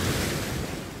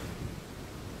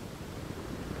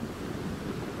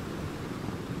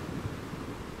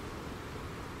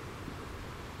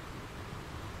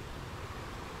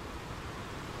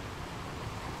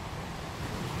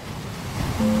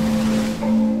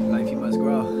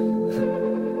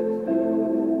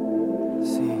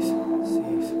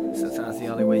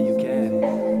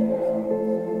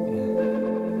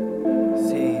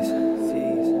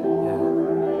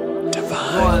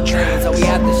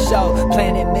show,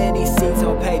 planting many seeds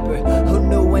on paper. Who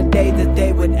knew one day that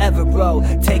they would ever grow?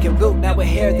 Taking root, now we're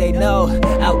here, they know.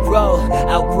 Outgrow,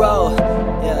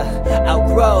 yeah.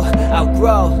 Outgrow,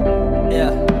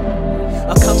 yeah.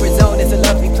 A comfort zone is a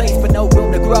lovely place, but no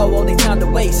room to grow, only time to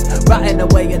waste. Rotting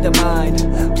away in the mind,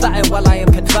 plotting while I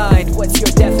am confined. What's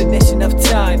your definition of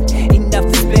time?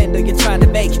 Enough to spend or you're trying to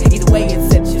make? Either way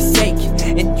it's at your sake,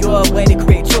 in your way to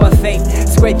create your fate.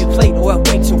 Scrape your plate or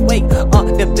await your weight.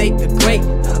 Debate the great,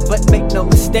 but make no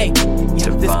mistake, yeah,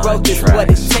 this growth is what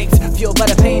it takes. Fueled by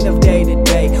the pain of day to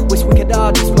day. Wish we could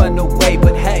all just run away,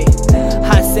 but hey,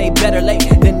 I say better late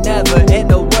than never. In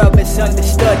a world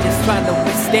misunderstood, just trying to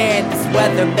withstand this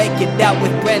weather. Make it out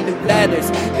with brand new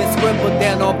letters that scribbled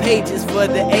down on pages for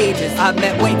the ages. I've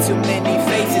met way too many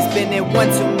faces, been in one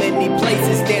too many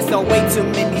places, danced on way too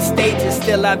many stages.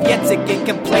 Still I've yet to get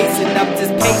complacent, I'm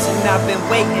just patient, I've been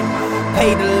waiting.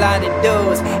 Paid a lot of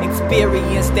dues,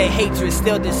 experienced the hatred.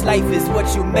 Still this life is what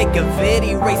you make of it.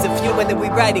 Erase a few and then we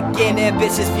write again.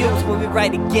 Ambitious views when we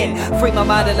write again. Free my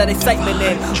mind and let excitement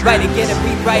in. Write again and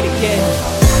rewrite again.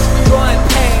 Growing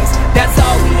pains, that's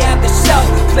all we have to show.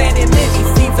 Planting many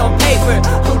seeds on paper.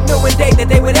 Who knew one day that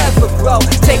they would ever grow?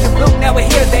 Taking root, now we're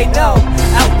here, they know.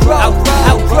 Outgrow,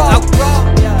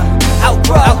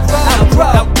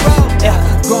 yeah.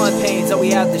 Growing pains, all we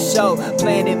have to show.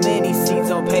 Planting many seeds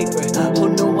on paper. Who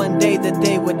knew one day that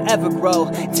they would ever grow?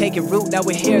 Taking root, now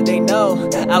we're here, they know.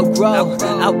 Outgrow,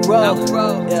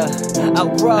 yeah.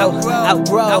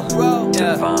 Outgrow,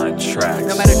 yeah. Divine tracks.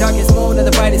 No matter darkest moon or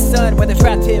the brightest sun, whether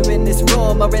trapped here in this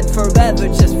room or in forever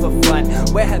just for fun.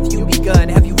 Where have you begun?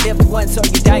 Have you lived once or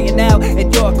you dying now?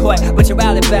 And you're caught, but you're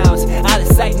out of bounds. Out of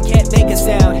sight and can't make a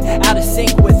sound. Out of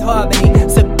sync with harmony.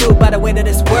 Subdued by the weight of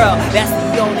this world. That's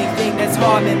the only thing that's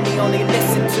harming me. Only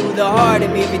listen to the heart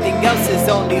in me. Everything else is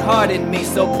only hard in me.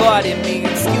 So pardon me,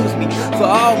 excuse me for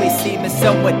always seeming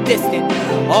somewhat distant.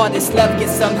 All this love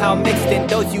gets somehow mixed in.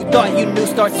 Those you thought you knew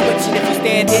start switching. If you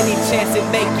stand any chance at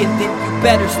making, then you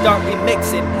better start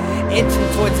remixing. Inching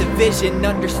towards a vision,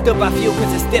 understood by few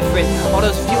cause it's different. All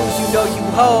those views you know you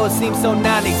hold seem so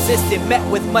non-existent. Met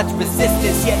with much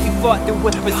resistance, yet you fought through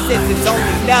with persistence.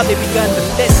 Only now they begun to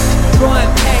listen.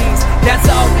 Growing pains, that's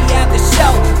all we have to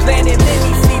show. Planting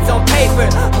many seeds on paper.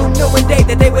 Who knew one day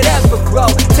that they would ever grow?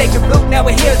 Taking root, now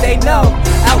we're here, they know.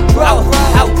 Outgrow,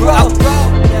 yeah. Outgrow,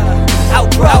 yeah.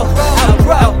 Outgrow,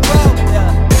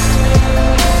 yeah.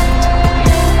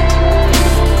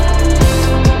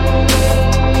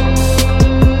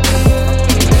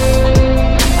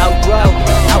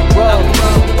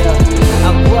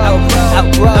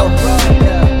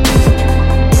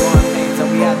 Growing pains, all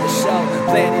we have to show.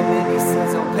 Planting many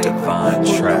seeds on paper. Divine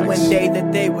Who tracks. knew one day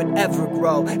that they would ever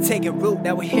grow? Taking root,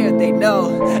 now we're here, they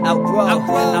know. Outgrow,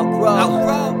 yeah.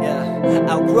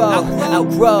 Outgrow,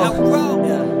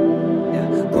 yeah.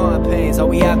 Growing pains, all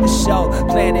we have to show.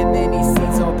 Planting many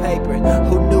seeds on paper.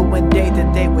 Who knew one day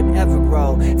that they would ever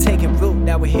grow? Taking root,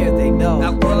 now we're here, they know.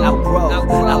 Outgrow,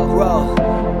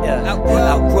 yeah.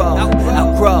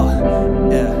 Outgrow,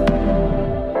 yeah.